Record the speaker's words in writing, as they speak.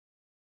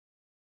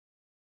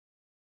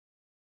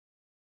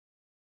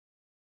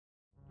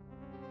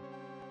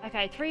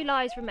Okay, 3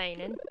 lives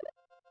remaining.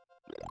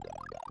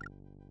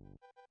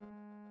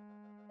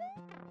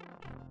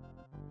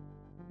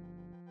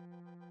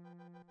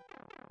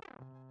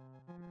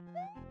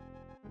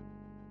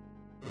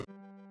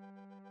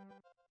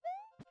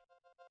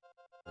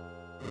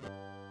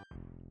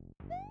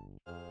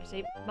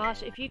 See,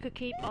 Marsh, if you could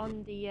keep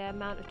on the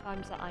amount of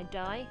times that I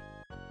die.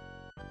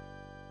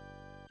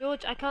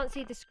 George, I can't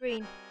see the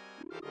screen.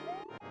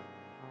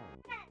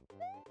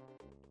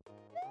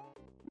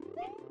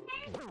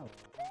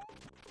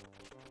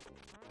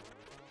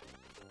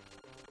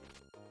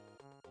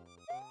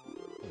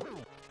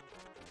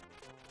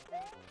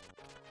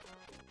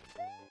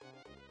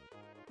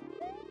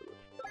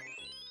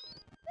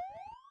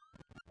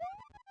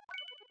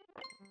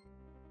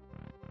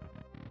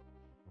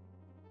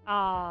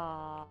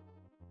 Ah.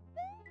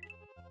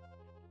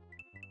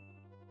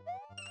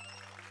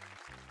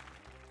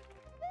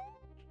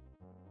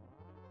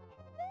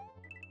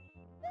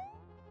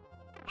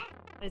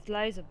 There's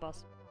loads of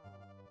boss.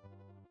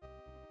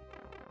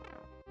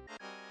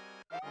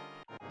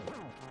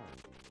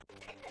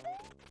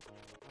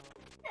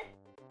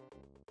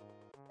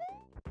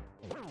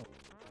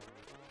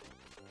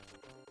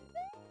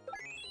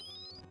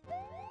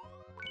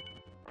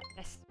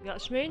 Yes, we got a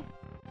Shmoon.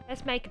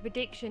 Let's make a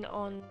prediction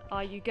on,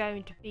 are you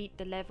going to beat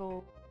the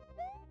level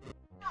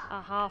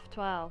at half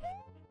 12?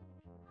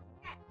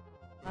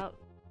 Well,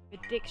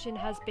 prediction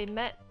has been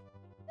met.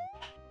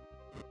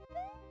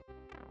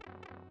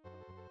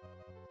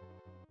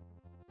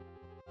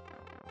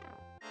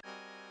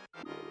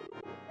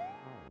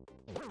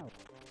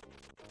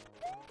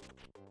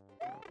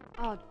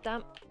 Oh,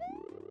 damn.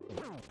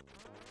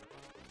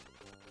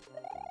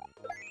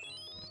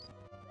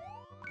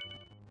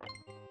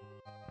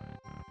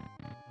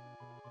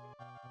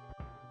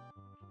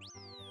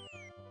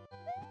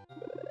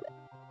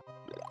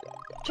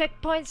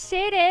 Checkpoint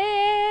City!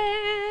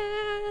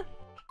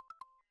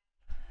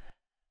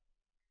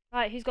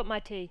 Right, who's got my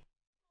tea?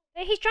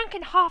 Hey, he's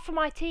drinking half of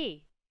my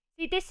tea.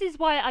 See, this is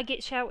why I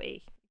get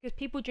shouty. Because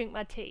people drink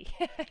my tea.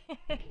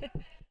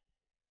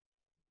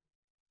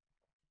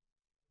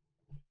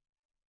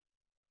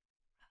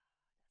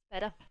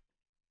 Better.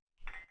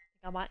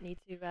 I might need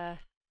to,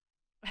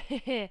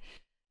 It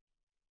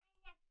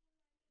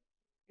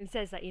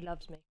says that he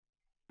loves me.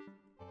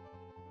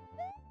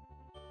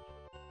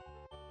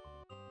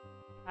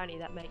 Apparently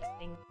that makes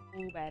things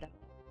all better.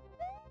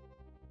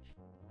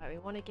 Right, we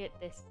want to get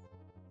this.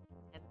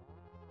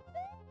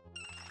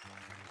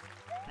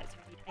 Right, so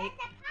we need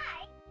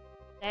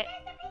 8.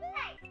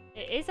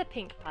 It is a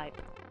pink pipe.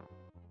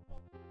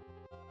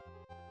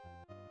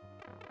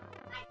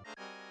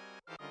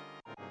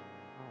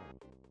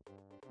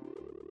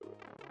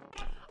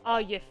 Oh,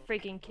 you're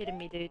frigging kidding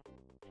me, dude.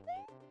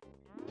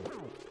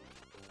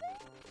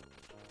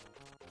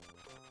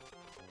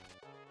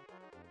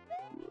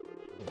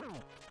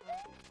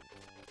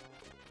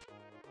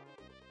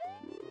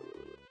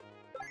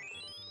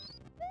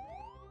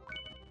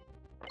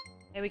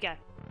 Here we go.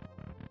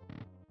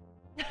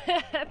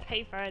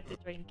 Pay for her to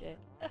drink it.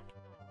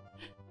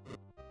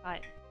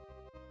 Right.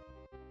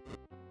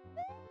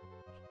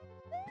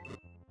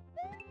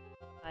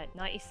 Right,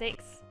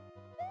 96.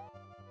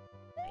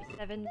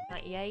 97,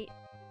 98.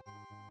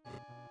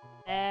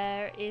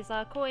 There is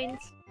our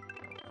coins.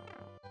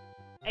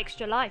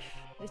 Extra life.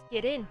 Let's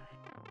get in.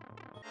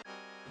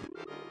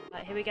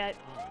 Right, here we go.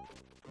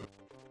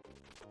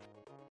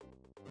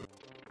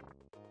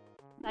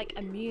 Like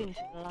immune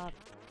to the lava.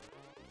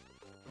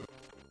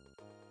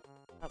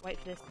 Right, wait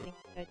for this thing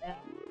to go down.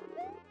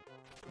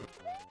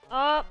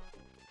 Oh!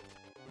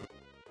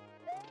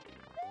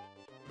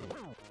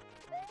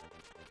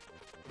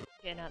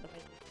 Getting out of the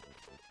way.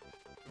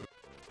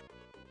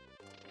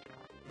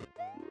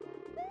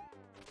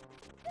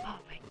 Oh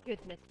my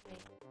goodness me.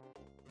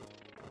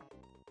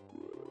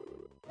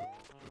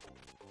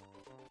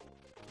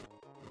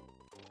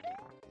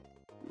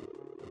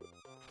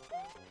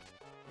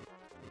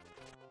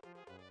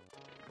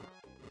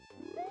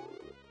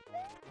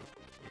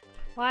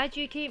 Why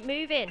do you keep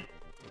moving?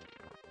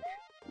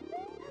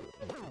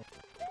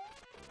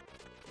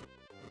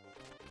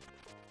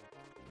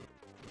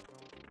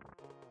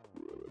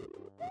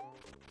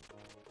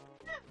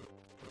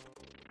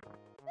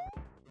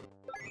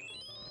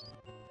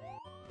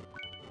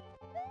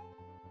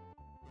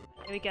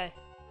 Here we go.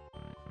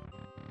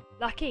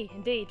 Lucky,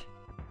 indeed.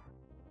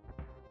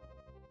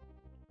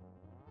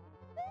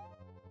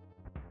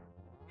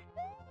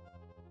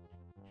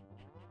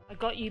 I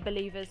got you,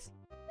 believers.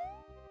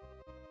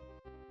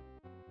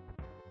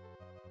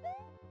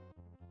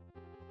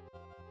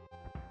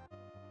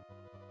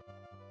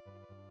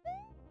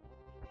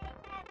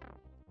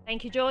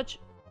 Thank you, George.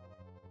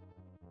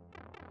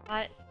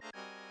 Right.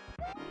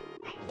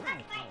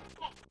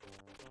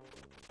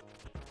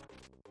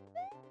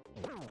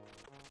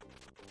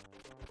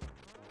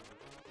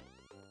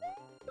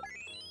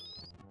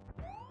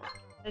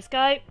 Let's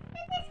go.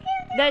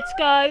 Let's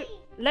go.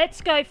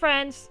 Let's go,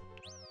 friends.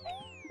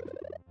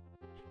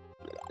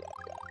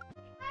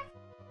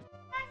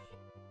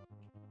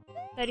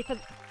 Ready for...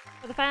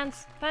 For the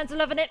fans. Fans are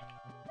loving it.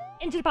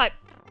 Into the pipe.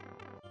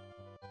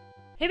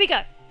 Here we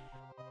go.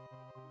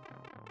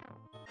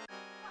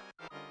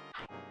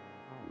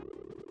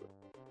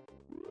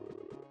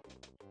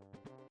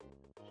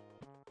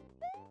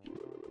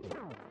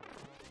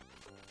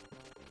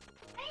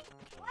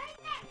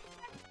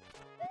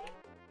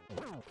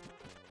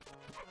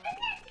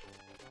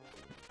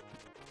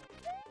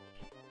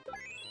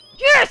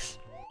 Yes!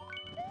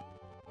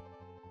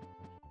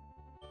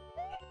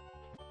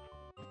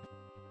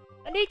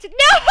 I need to— No!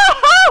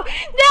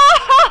 No!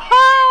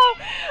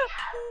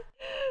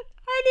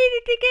 I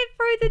needed to get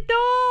through the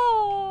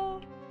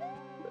door.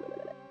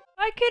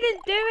 I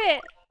couldn't do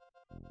it.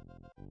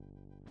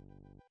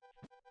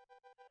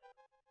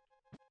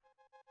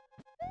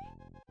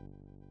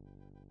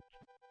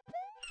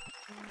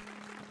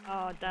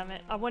 Oh, damn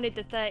it. I wanted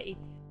the 30.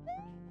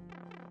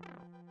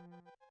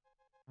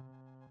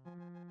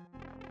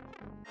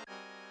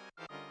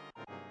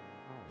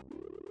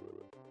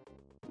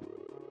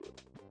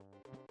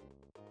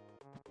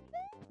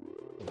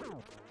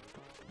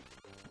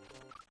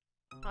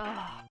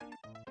 Oh.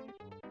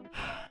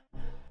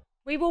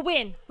 We will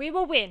win. We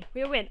will win.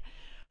 We will win.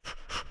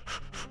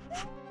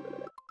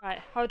 Right,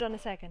 hold on a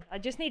second. I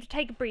just need to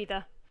take a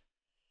breather.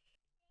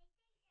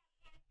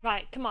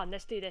 Right, come on,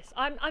 let's do this.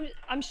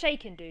 I'm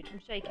shaking, dude.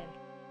 I'm shaking.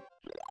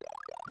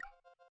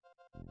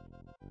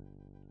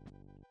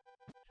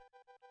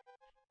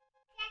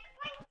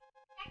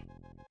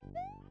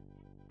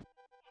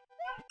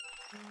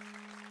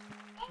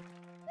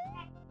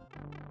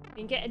 We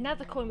can get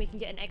another coin, we can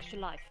get an extra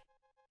life.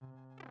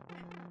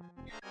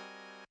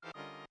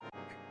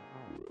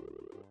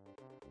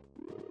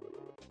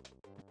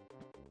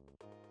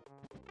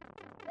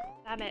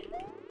 Damn it.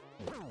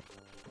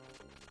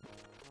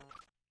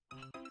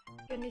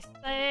 Goodness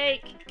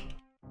sake.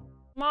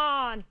 Come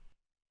on.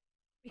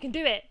 We can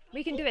do it.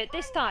 We can do it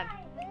this time.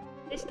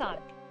 This time.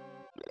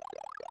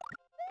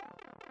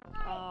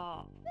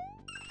 Oh.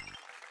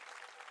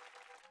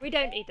 We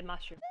don't need the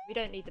mushroom. We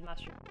don't need the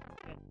mushroom.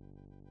 Good.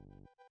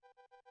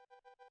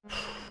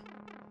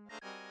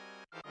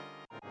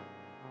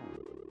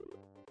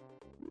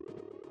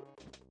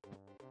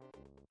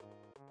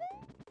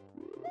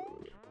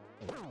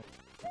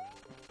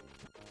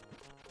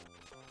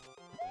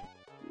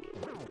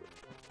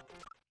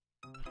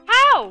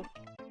 How?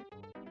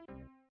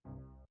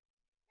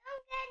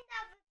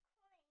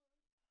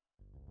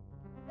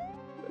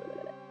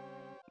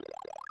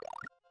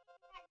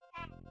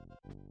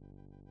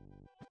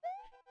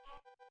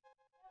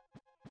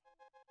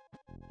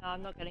 No,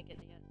 I'm not gonna get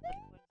the other coin.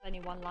 There's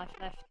only one life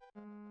left.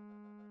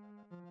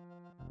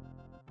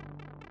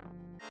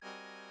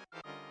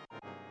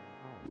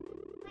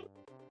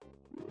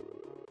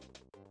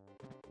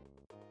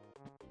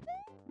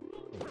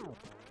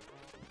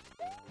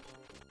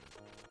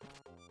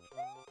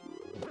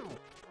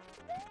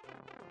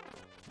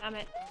 Damn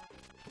it.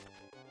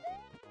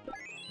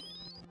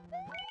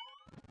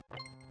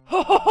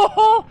 Ho ho ho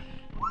ho!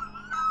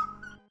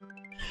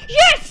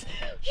 Yes!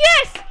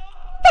 Yes!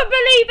 For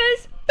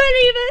believers!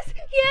 Believers!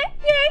 Yeah,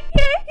 yeah,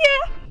 yeah,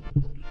 yeah!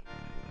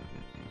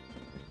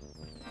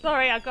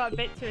 Sorry, I got a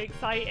bit too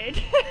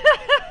excited.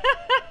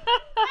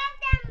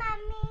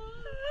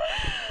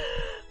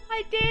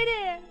 I did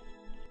it!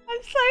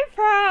 I'm so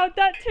proud!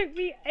 That took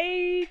me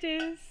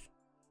ages.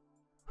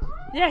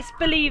 Yes,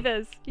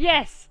 believers!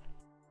 Yes!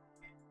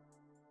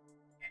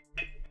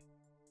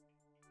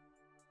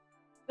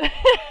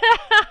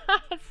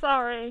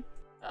 Sorry.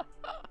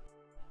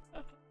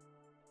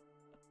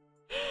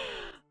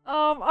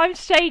 I'm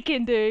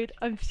shaking, dude.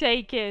 I'm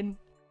shaking.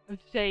 I'm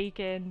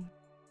shaking.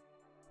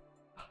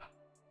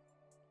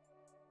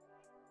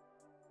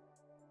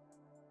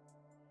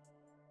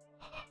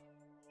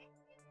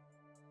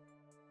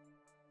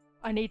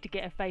 I need to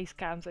get a face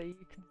cam so you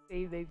can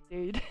see these,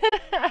 dude.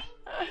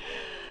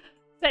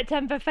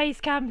 September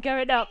face cam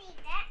going up.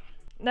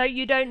 No,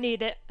 you don't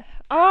need it.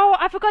 Oh,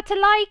 I forgot to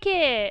like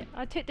it.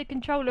 I took the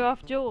controller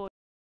off George.